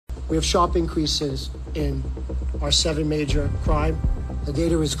We have sharp increases in our 7 major crime. The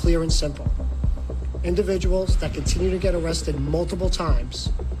data is clear and simple. Individuals that continue to get arrested multiple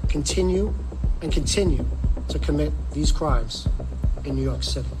times continue to commit these crimes in New York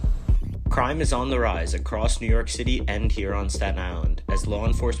City. Crime is on the rise across New York City and here on Staten Island as law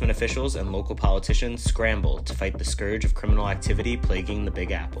enforcement officials and local politicians scramble to fight the scourge of criminal activity plaguing the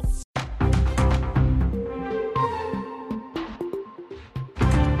Big Apple.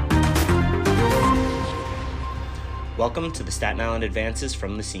 Welcome to the Staten Island Advances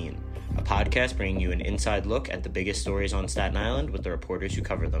from the Scene, a podcast bringing you an inside look at the biggest stories on Staten Island with the reporters who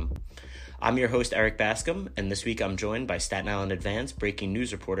cover them. I'm your host, Eric Bascom, and this week I'm joined by Staten Island Advance breaking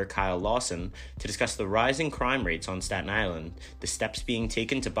news reporter Kyle Lawson to discuss the rising crime rates on Staten Island, the steps being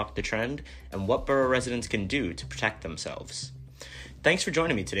taken to buck the trend, and what borough residents can do to protect themselves. Thanks for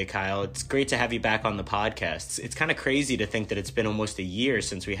joining me today, Kyle. It's great to have you back on the podcast. It's kind of crazy to think that it's been almost a year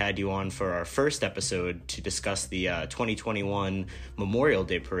since we had you on for our first episode to discuss the 2021 Memorial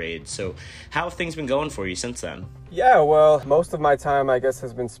Day Parade. So how have things been going for you since then? Yeah, well, most of my time, I guess,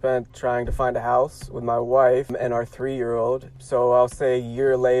 has been spent trying to find a house with my wife and our 3-year-old. So I'll say a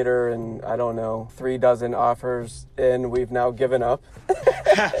year later and, 3 offers in, we've now given up.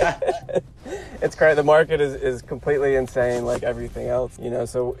 It's great. The market is completely insane, like everything else,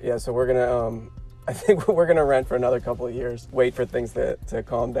 so we're gonna I think we're going to rent for another couple of years, wait for things to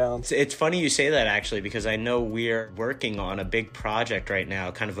calm down. It's funny you say that, actually, because I know we're working on a big project right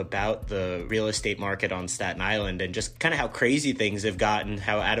now kind of about the real estate market on Staten Island and just kind of how crazy things have gotten,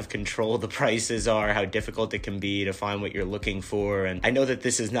 how out of control the prices are, how difficult it can be to find what you're looking for. And I know that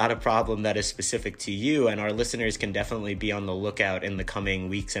this is not a problem that is specific to you, and our listeners can definitely be on the lookout in the coming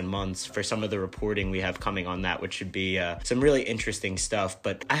weeks and months for some of the reporting we have coming on that, which should be some really interesting stuff.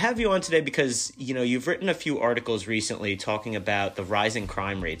 But I have you on today because, you've written a few articles recently talking about the rising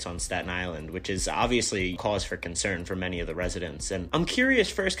crime rates on Staten Island, which is obviously cause for concern for many of the residents. And I'm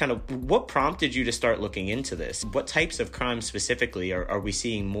curious first, kind of what prompted you to start looking into this? What types of crimes specifically are we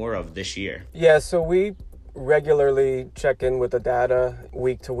seeing more of this year? Yeah, so we regularly check in with the data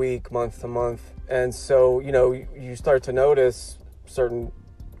week to week, month to month. And so, you start to notice certain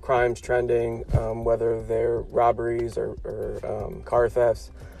crimes trending, whether they're robberies or car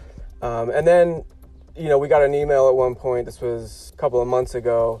thefts. And then, we got an email at one point, this was a couple of months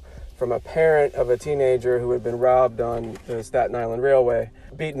ago, from a parent of a teenager who had been robbed on the Staten Island Railway,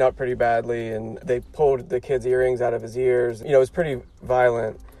 beaten up pretty badly, and they pulled the kid's earrings out of his ears. It was pretty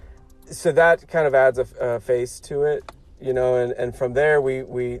violent. So that kind of adds a face to it, and from there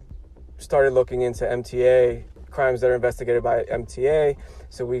we started looking into MTA, crimes that are investigated by MTA.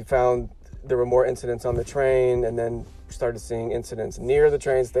 So we found there were more incidents on the train, and then started seeing incidents near the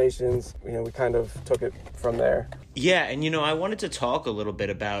train stations. We kind of took it from there. Yeah, and I wanted to talk a little bit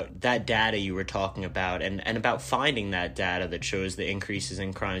about that data you were talking about and about finding that data that shows the increases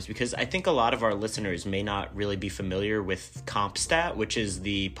in crimes, because I think a lot of our listeners may not really be familiar with CompStat, which is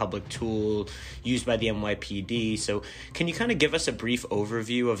the public tool used by the NYPD. So can you kind of give us a brief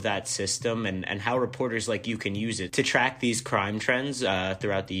overview of that system and how reporters like you can use it to track these crime trends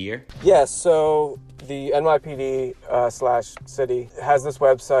throughout the year? Yes, so the NYPD /city has this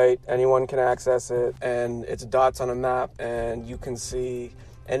website. Anyone can access it, and it's dots on a map, and you can see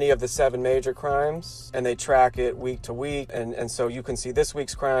any of the 7 major crimes, and they track it week to week. And so you can see this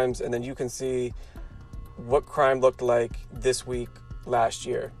week's crimes, and then you can see what crime looked like this week last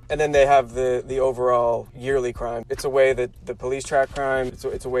year. And then they have the overall yearly crime. It's a way that the police track crime.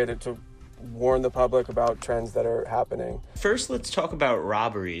 It's a way to warn the public about trends that are happening. First, let's talk about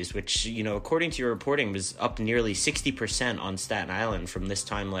robberies, which, according to your reporting, was up nearly 60% on Staten Island from this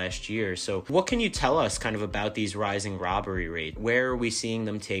time last year. So what can you tell us kind of about these rising robbery rates? Where are we seeing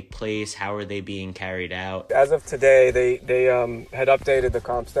them take place? How are they being carried out? As of today, they had updated the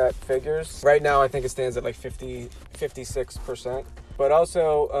CompStat figures. Right now, I think it stands at like 56%. But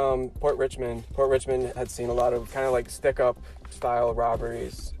also Port Richmond had seen a lot of kind of like stick-up style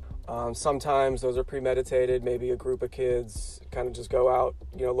robberies. Sometimes those are premeditated. Maybe a group of kids kind of just go out,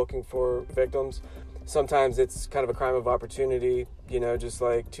 looking for victims. Sometimes it's kind of a crime of opportunity, just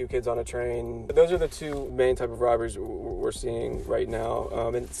like 2 kids on a train. Those are the 2 main type of robberies we're seeing right now.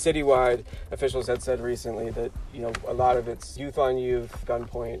 And citywide, officials had said recently that, a lot of it's youth on youth,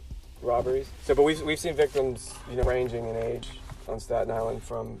 gunpoint robberies. But we've seen victims, ranging in age on Staten Island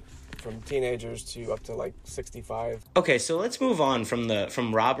from from teenagers to up to like 65. Okay, so let's move on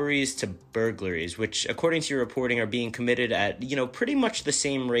from robberies to burglaries, which according to your reporting are being committed at, pretty much the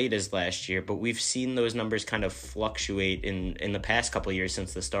same rate as last year, but we've seen those numbers kind of fluctuate in the past couple of years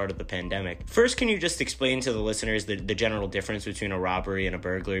since the start of the pandemic. First, can you just explain to the listeners the general difference between a robbery and a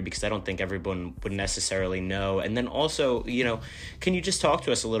burglary, because I don't think everyone would necessarily know. And then also, can you just talk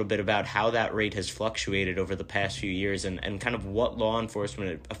to us a little bit about how that rate has fluctuated over the past few years and kind of what law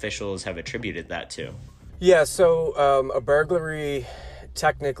enforcement officials have attributed that to? Yeah, so a burglary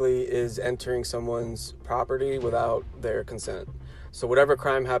technically is entering someone's property without their consent. So whatever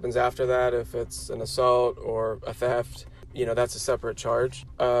crime happens after that, if it's an assault or a theft, that's a separate charge.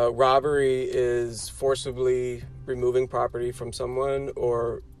 Robbery is forcibly removing property from someone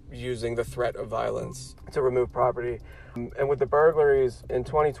or using the threat of violence to remove property. And with the burglaries in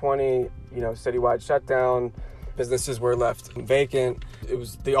 2020, citywide shutdown, businesses were left vacant. It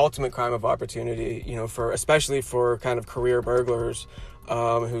was the ultimate crime of opportunity, especially for kind of career burglars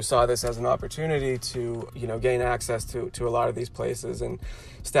who saw this as an opportunity to, gain access to a lot of these places. And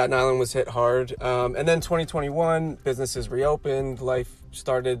Staten Island was hit hard. And then 2021, businesses reopened, life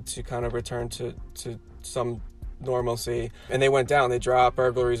started to kind of return to some normalcy, and they went down. They dropped.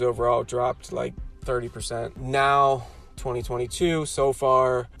 Burglaries overall dropped like 30%. Now, 2022, so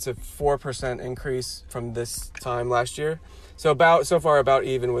far, it's a 4% increase from this time last year. So far about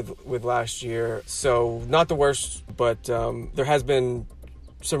even with last year. So not the worst, but there has been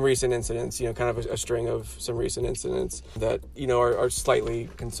some recent incidents, kind of a string of some recent incidents that, are slightly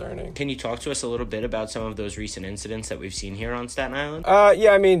concerning. Can you talk to us a little bit about some of those recent incidents that we've seen here on Staten Island?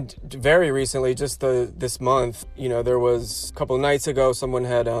 Yeah, I mean, very recently, just this month, there was a couple of nights ago, someone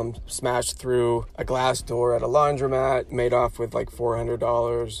had smashed through a glass door at a laundromat, made off with like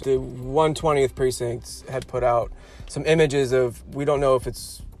 $400. The 120th precinct had put out some images of, we don't know if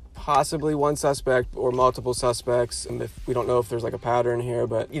it's possibly one suspect or multiple suspects, and if we don't know if there's like a pattern here,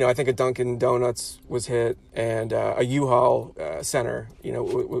 but I think a Dunkin' Donuts was hit, and a U-Haul center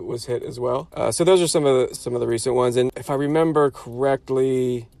was hit as well. So those are some of the recent ones, and if I remember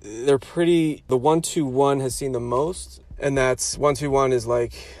correctly, the 121 has seen the most. And that's 121 is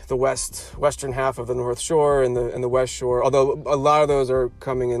like the western half of the North Shore and the West Shore. Although a lot of those are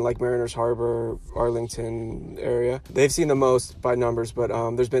coming in like Mariners Harbor, Arlington area. They've seen the most by numbers, but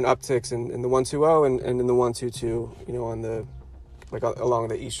there's been upticks in the 120 and in the 122. On the along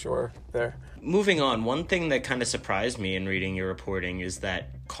the East Shore there. Moving on, one thing that kind of surprised me in reading your reporting is that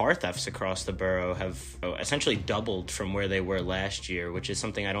car thefts across the borough have essentially doubled from where they were last year, which is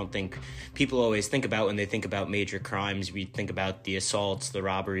something I don't think people always think about when they think about major crimes. We think about the assaults, the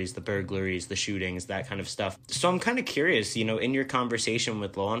robberies, the burglaries, the shootings, that kind of stuff. So I'm kind of curious, in your conversation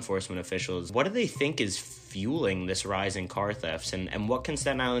with law enforcement officials, what do they think is fueling this rise in car thefts, and what can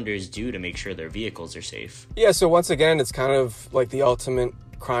Staten Islanders do to make sure their vehicles are safe? Yeah, so once again, it's kind of like the ultimate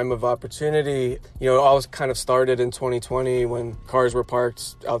crime of opportunity. It all kind of started in 2020 when cars were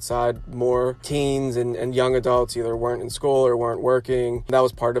parked outside more. Teens and young adults either weren't in school or weren't working. That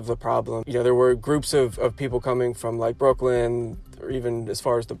was part of the problem. There were groups of people coming from like Brooklyn or even as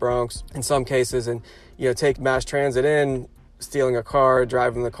far as the Bronx in some cases, and take mass transit in, stealing a car,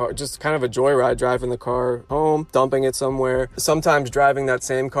 driving the car, just kind of a joyride, driving the car home, dumping it somewhere, sometimes driving that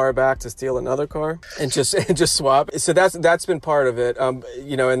same car back to steal another car and just swap. So that's been part of it. And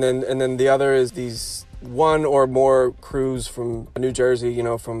then the other is these one or more crews from New Jersey,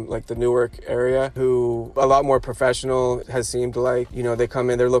 from like the Newark area, who a lot more professional, has seemed like, they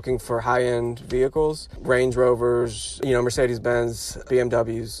come in, they're looking for high-end vehicles, Range Rovers, Mercedes-Benz,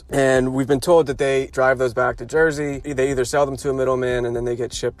 BMWs. And we've been told that they drive those back to Jersey. They either sell them to a middleman and then they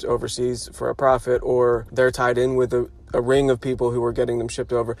get shipped overseas for a profit, or they're tied in with a ring of people who were getting them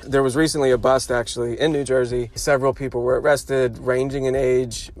shipped over. There was recently a bust actually in New Jersey. Several people were arrested, ranging in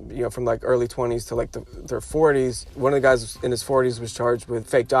age, from like early 20s to like their 40s. One of the guys in his 40s was charged with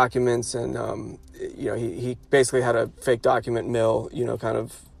fake documents, and he basically had a fake document mill, kind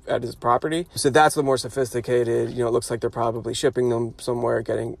of at his property. So that's the more sophisticated. It looks like they're probably shipping them somewhere,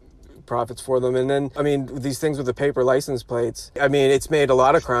 getting profits for them. And then, these things with the paper license plates, it's made a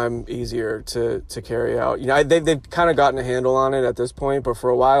lot of crime easier to carry out. They've kind of gotten a handle on it at this point, but for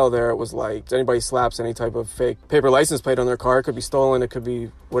a while there, it was like, if anybody slaps any type of fake paper license plate on their car, it could be stolen, it could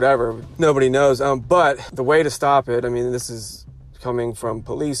be whatever. Nobody knows. But the way to stop it, this is coming from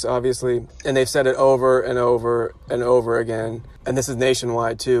police, obviously, and they've said it over and over and over again, and this is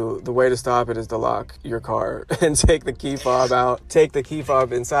nationwide too. The way to stop it is to lock your car and take the key fob out, take the key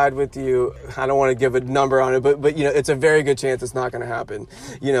fob inside with you. I don't want to give a number on it, but it's a very good chance it's not going to happen,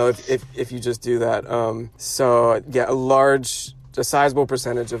 if you just do that. So yeah, a large a sizable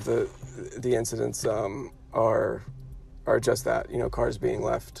percentage of the incidents are just that, cars being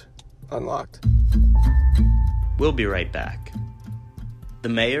left unlocked. We'll be right back. The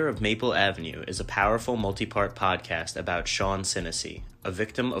Mayor of Maple Avenue is a powerful multi-part podcast about Sean Sinisi, a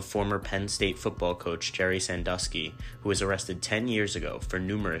victim of former Penn State football coach Jerry Sandusky, who was arrested 10 years ago for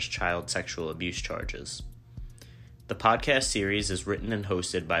numerous child sexual abuse charges. The podcast series is written and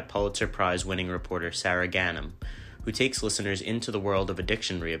hosted by Pulitzer Prize-winning reporter Sarah Ganim, who takes listeners into the world of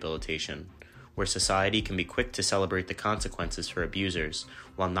addiction rehabilitation, where society can be quick to celebrate the consequences for abusers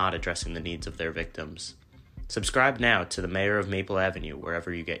while not addressing the needs of their victims. Subscribe now to The Mayor of Maple Avenue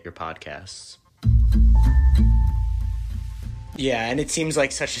wherever you get your podcasts. Yeah, and it seems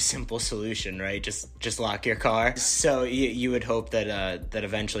like such a simple solution, right? Just lock your car. So you would hope that that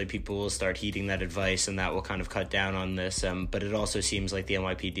eventually people will start heeding that advice, and that will kind of cut down on this. But it also seems like the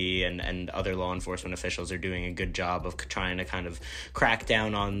NYPD and other law enforcement officials are doing a good job of trying to kind of crack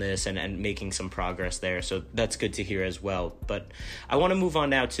down on this and making some progress there. So that's good to hear as well. But I want to move on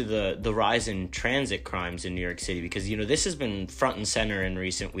now to the rise in transit crimes in New York City, because this has been front and center in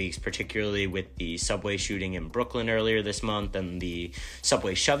recent weeks, particularly with the subway shooting in Brooklyn earlier this month and the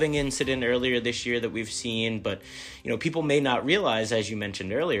subway shoving incident earlier this year that we've seen. But people may not realize, as you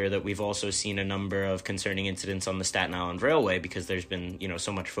mentioned earlier, that we've also seen a number of concerning incidents on the Staten Island Railway, because there's been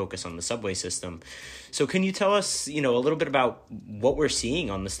so much focus on the subway system. So can you tell us a little bit about what we're seeing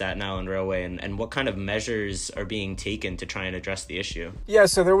on the Staten Island Railway and what kind of measures are being taken to try and address the issue? Yeah,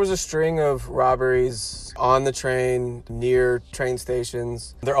 so there was a string of robberies on the train, near train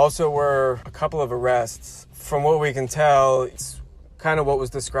stations. There also were a couple of arrests. From what we can tell, it's kind of what was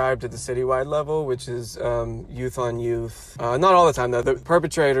described at the citywide level, which is youth on youth. Not all the time, though. The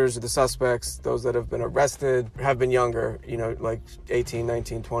perpetrators, the suspects, those that have been arrested, have been younger, like 18,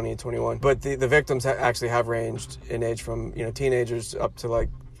 19, 20, 21. But the victims actually have ranged in age from, teenagers up to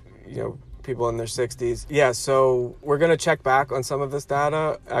people in their 60s. Yeah, so we're going to check back on some of this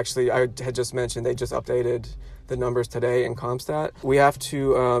data. Actually, I had just mentioned they just updated the numbers today in CompStat. We have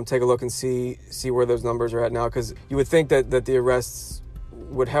to take a look and see where those numbers are at now, because you would think that the arrests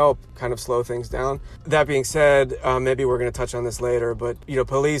would help kind of slow things down. That being said, maybe we're going to touch on this later, but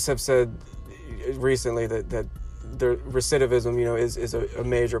police have said recently that the recidivism is a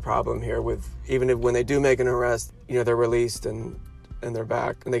major problem here. With even when they do make an arrest, they're released and they're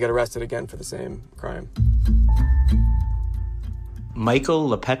back and they get arrested again for the same crime. Michael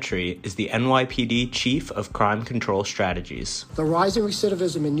LaPetri is the NYPD Chief of Crime Control Strategies. The rise in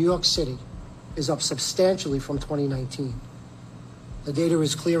recidivism in New York City is up substantially from 2019. The data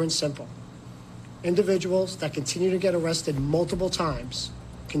is clear and simple. Individuals that continue to get arrested multiple times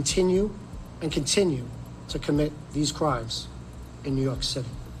continue to commit these crimes in New York City.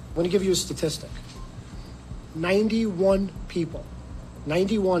 I want to give you a statistic. 91 people,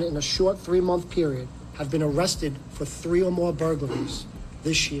 91 in a short 3-month period, have been arrested for 3 or more burglaries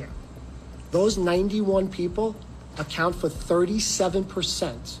this year. Those 91 people account for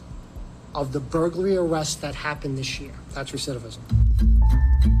 37% of the burglary arrests that happened this year. That's recidivism.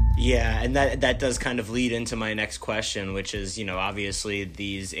 Yeah, and that does kind of lead into my next question, which is, obviously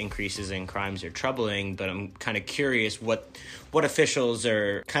these increases in crimes are troubling, but I'm kind of curious what officials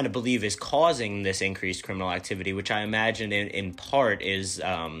are kind of believe is causing this increased criminal activity, which I imagine in part is,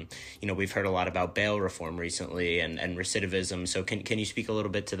 we've heard a lot about bail reform recently and recidivism. So can you speak a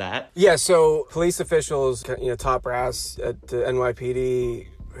little bit to that? Yeah, so police officials, top brass at the NYPD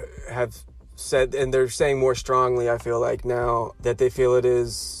have said, and they're saying more strongly, I feel like now, that they feel it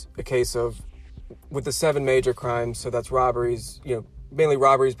is a case of, with the 7 major crimes, so that's robberies, mainly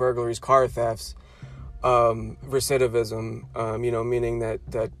robberies, burglaries, car thefts, recidivism, meaning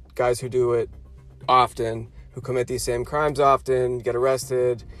that guys who do it often, who commit these same crimes often, get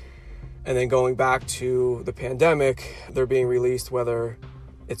arrested, and then going back to the pandemic, they're being released, whether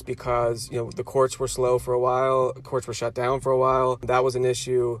it's because, the courts were slow for a while, courts were shut down for a while. That was an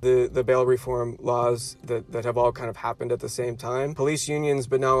issue. The bail reform laws that have all kind of happened at the same time. Police unions,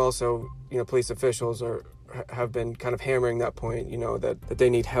 but now also, police officials have been kind of hammering that point, that they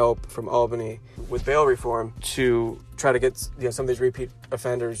need help from Albany with bail reform to try to get, some of these repeat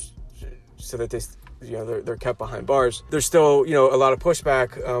offenders so that they're kept behind bars. There's still, a lot of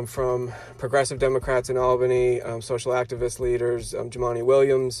pushback from progressive Democrats in Albany, social activist leaders, Jumaane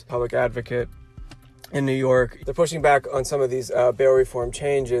Williams, public advocate in New York. They're pushing back on some of these bail reform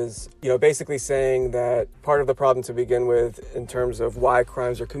changes, basically saying that part of the problem to begin with in terms of why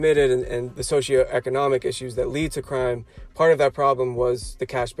crimes are committed and the socioeconomic issues that lead to crime, part of that problem was the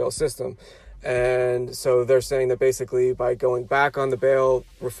cash bail system. And so they're saying that basically by going back on the bail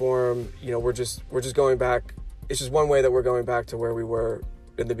reform, we're just going back it's just one way that we're going back to where we were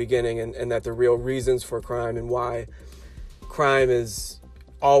in the beginning, and that the real reasons for crime and why crime is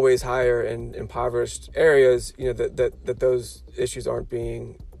always higher in impoverished areas, that those issues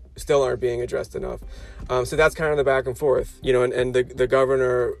still aren't being addressed enough. So that's kind of the back and forth, and the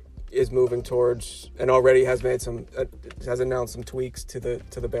governor is moving towards, and already has made has announced some tweaks to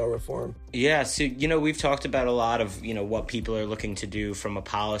the bail reform. Yeah, so we've talked about a lot of what people are looking to do from a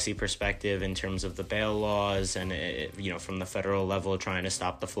policy perspective in terms of the bail laws, and from the federal level trying to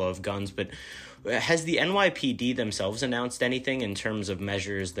stop the flow of guns. But has the NYPD themselves announced anything in terms of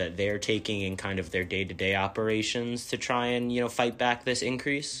measures that they're taking in kind of their day-to-day operations to try and fight back this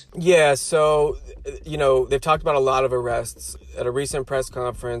increase? Yeah, so they've talked about a lot of arrests. At a recent press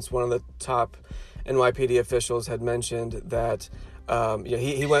conference, one of the top NYPD officials had mentioned that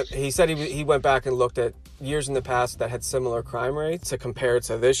he said he went back and looked at years in the past that had similar crime rates to compare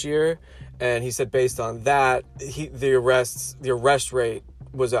to this year, and he said based on that, the arrest rate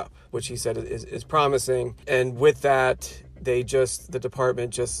was up, which he said is promising. And with that, the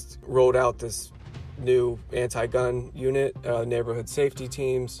department just rolled out this new anti-gun unit, neighborhood safety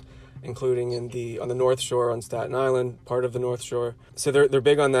teams, including on the North Shore on Staten Island, part of the North Shore. So they're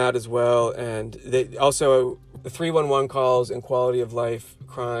big on that as well. And they also, the 311 calls and quality of life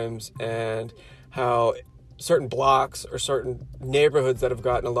crimes, and how certain blocks or certain neighborhoods that have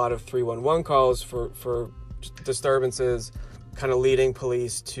gotten a lot of 311 calls for disturbances, kind of leading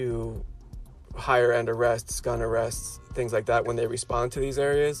police to higher end arrests, gun arrests, things like that when they respond to these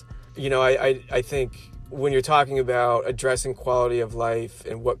areas. I think when you're talking about addressing quality of life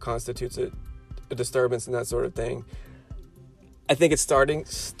and what constitutes a disturbance and that sort of thing, I think it's starting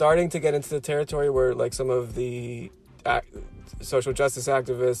to get into the territory where like some of the social justice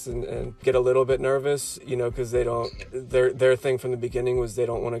activists and get a little bit nervous, because their thing from the beginning was they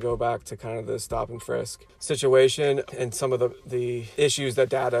don't want to go back to kind of the stop and frisk situation, and some of the issues that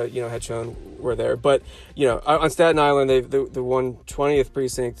data had shown were there. But on Staten Island, the 120th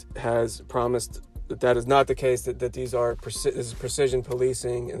precinct has promised that is not the case, that these are this is precision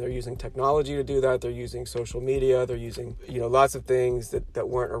policing, and they're using technology to do that. They're using social media. They're using lots of things that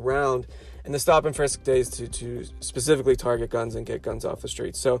weren't around in the stop and frisk days to specifically target guns and get guns off the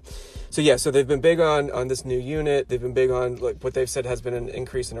streets. So they've been big on this new unit. They've been big on what they've said has been an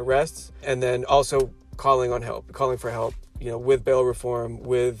increase in arrests, and then also calling for help, with bail reform,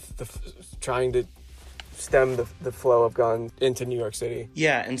 with trying to stem the flow of guns into New York City.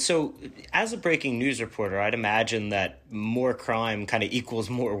 Yeah, and so as a breaking news reporter, I'd imagine that more crime kind of equals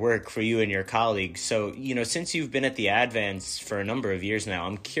more work for you and your colleagues. So, since you've been at the Advance for a number of years now,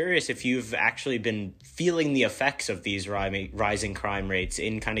 I'm curious if you've actually been feeling the effects of these rising crime rates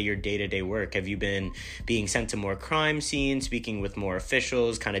in kind of your day-to-day work. Have you been being sent to more crime scenes, speaking with more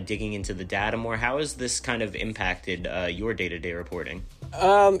officials, kind of digging into the data more? How has this kind of impacted your day-to-day reporting?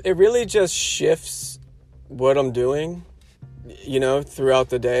 It really just shifts what I'm doing, throughout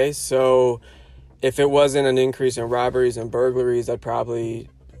the day. So if it wasn't an increase in robberies and burglaries, I'd probably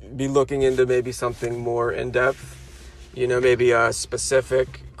be looking into maybe something more in-depth, maybe a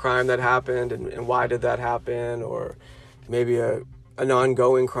specific crime that happened and why did that happen, or maybe an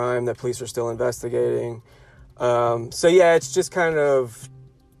ongoing crime that police are still investigating. It's just kind of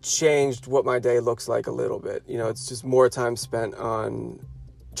changed what my day looks like a little bit. It's just more time spent on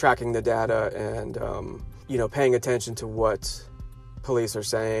tracking the data and paying attention to what police are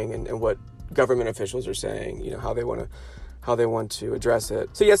saying and what government officials are saying, how they want to address it.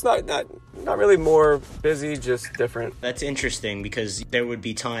 So yeah, it's not really more busy, just different. That's interesting, because there would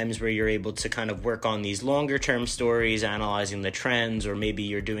be times where you're able to kind of work on these longer term stories, analyzing the trends, or maybe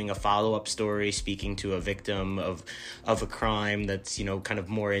you're doing a follow-up story, speaking to a victim of a crime that's, kind of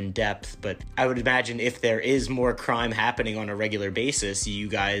more in depth. But I would imagine if there is more crime happening on a regular basis, you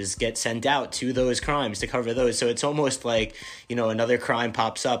guys get sent out to those crimes to cover those. So it's almost like, another crime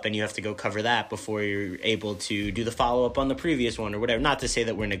pops up and you have to go cover that before you're able to do the follow-up on the previous one or whatever. Not to say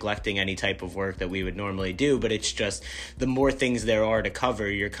that we're neglecting any type of work that we would normally do, but it's just the more things there are to cover,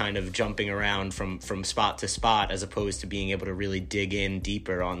 you're kind of jumping around from spot to spot, as opposed to being able to really dig in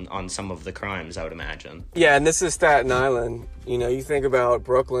deeper on some of the crimes, I would imagine. Yeah, and this is Staten Island. You think about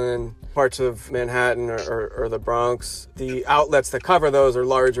Brooklyn, parts of Manhattan or the Bronx. The outlets that cover those are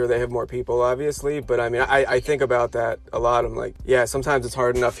larger. They have more people, obviously. But I think about that a lot. I'm like, yeah, sometimes it's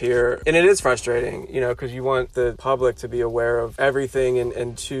hard enough here. And it is frustrating, because you want the public to be aware of everything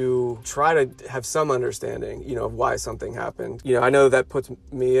and to try to have some understanding, of why something happened. I know that puts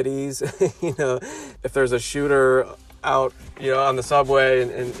me at ease, if there's a shooter out, on the subway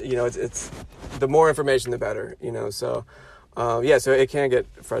and it's the more information, the better, so. So it can get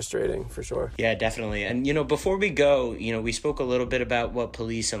frustrating for sure. Yeah, definitely. And, before we go, we spoke a little bit about what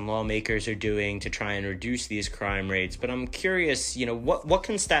police and lawmakers are doing to try and reduce these crime rates. But I'm curious, what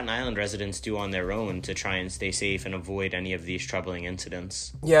can Staten Island residents do on their own to try and stay safe and avoid any of these troubling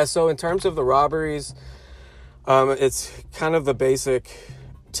incidents? Yeah, so in terms of the robberies, it's kind of the basic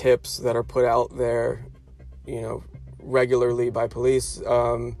tips that are put out there, regularly by police.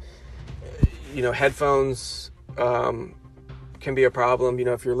 Headphones can be a problem,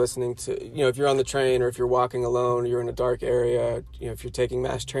 if you're listening to, if you're on the train or if you're walking alone, you're in a dark area, if you're taking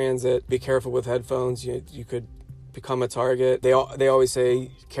mass transit, be careful with headphones. You could become a target. They always say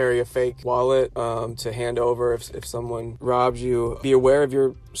carry a fake wallet to hand over if someone robs you. Be aware of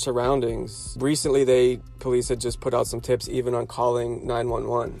your surroundings. Recently, police had just put out some tips even on calling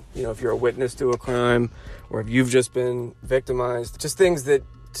 911. If you're a witness to a crime or if you've just been victimized, just things that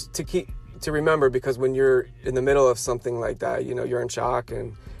to remember, because when you're in the middle of something like that, you're in shock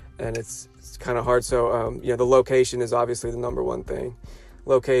and it's kind of hard. So, the location is obviously the number one thing.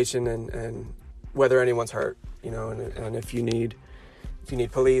 Location and whether anyone's hurt, and if you need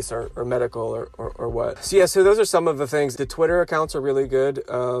police or medical or what. So those are some of the things. The Twitter accounts are really good.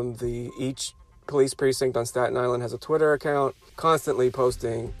 Each police precinct on Staten Island has a Twitter account, constantly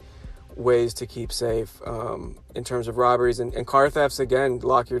posting ways to keep safe in terms of robberies and car thefts. Again,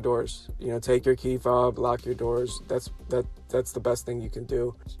 lock your doors. Take your key fob, lock your doors. That's the best thing you can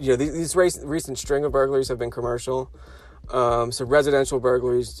do. These recent string of burglaries have been commercial, so residential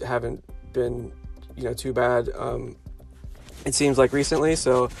burglaries haven't been too bad. It seems like recently.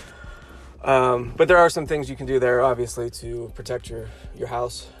 So, but there are some things you can do there, obviously, to protect your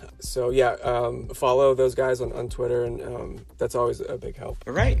house. So follow those guys on Twitter, and that's always a big help.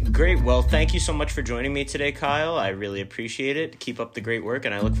 All right, great. Well, thank you so much for joining me today, Kyle. I really appreciate it. Keep up the great work,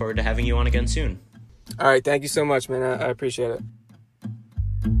 and I look forward to having you on again soon. All right, thank you so much, man. I appreciate it.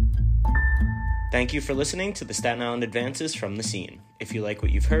 Thank you for listening to the Staten Island Advances from the Scene. If you like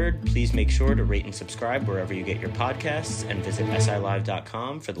what you've heard, please make sure to rate and subscribe wherever you get your podcasts, and visit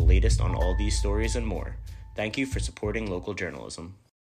silive.com for the latest on all these stories and more. Thank you for supporting local journalism.